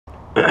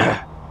Alright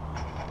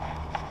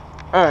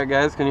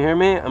guys, can you hear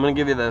me? I'm going to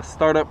give you the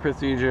startup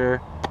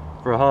procedure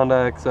for a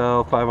Honda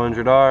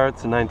XL500R.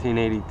 It's a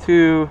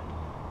 1982.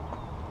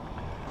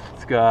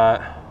 It's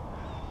got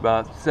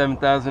about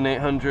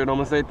 7,800,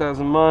 almost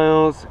 8,000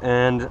 miles,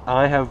 and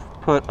I have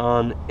put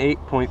on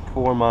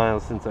 8.4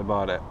 miles since I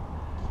bought it.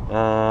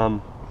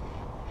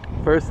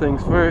 First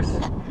things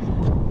first,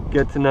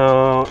 get to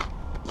know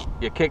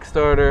your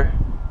Kickstarter.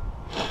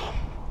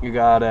 You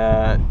got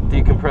a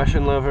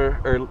decompression lever,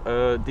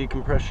 or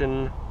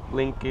decompression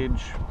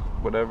linkage,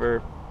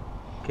 whatever,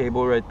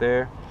 cable right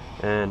there.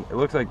 And it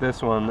looks like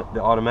this one,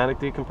 the automatic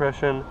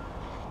decompression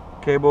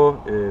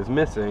cable, is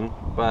missing,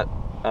 but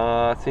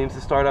seems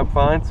to start up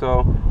fine,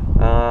 so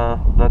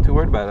not too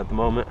worried about it at the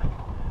moment.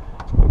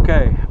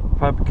 Okay,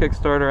 pop your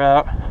Kickstarter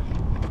out,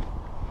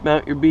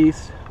 mount your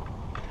beast.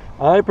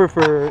 I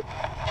prefer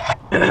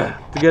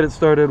to get it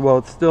started while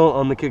it's still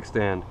on the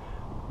kickstand.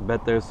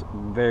 Bet there's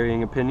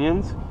varying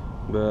opinions,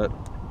 but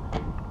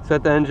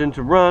set the engine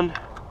to run,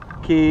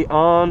 key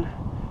on,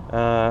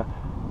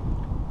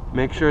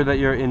 make sure that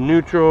you're in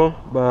neutral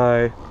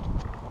by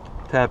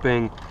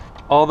tapping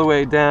all the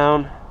way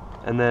down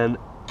and then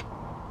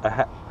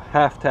a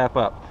half tap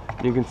up.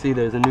 You can see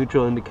there's a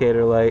neutral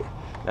indicator light.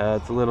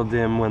 It's a little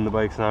dim when the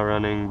bike's not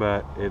running,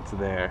 but it's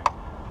there.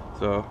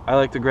 So I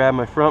like to grab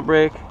my front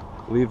brake,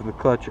 leave the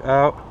clutch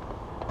out,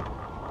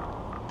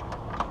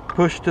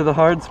 push to the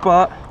hard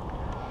spot,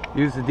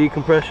 use the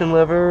decompression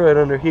lever right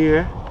under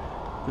here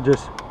to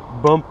just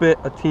bump it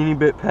a teeny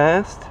bit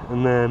past,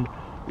 and then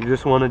you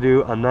just want to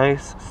do a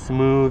nice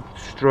smooth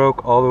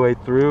stroke all the way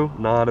through,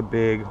 not a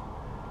big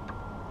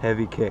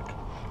heavy kick.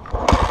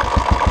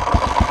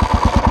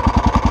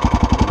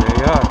 And there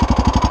you are.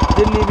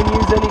 Didn't even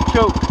use any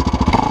choke.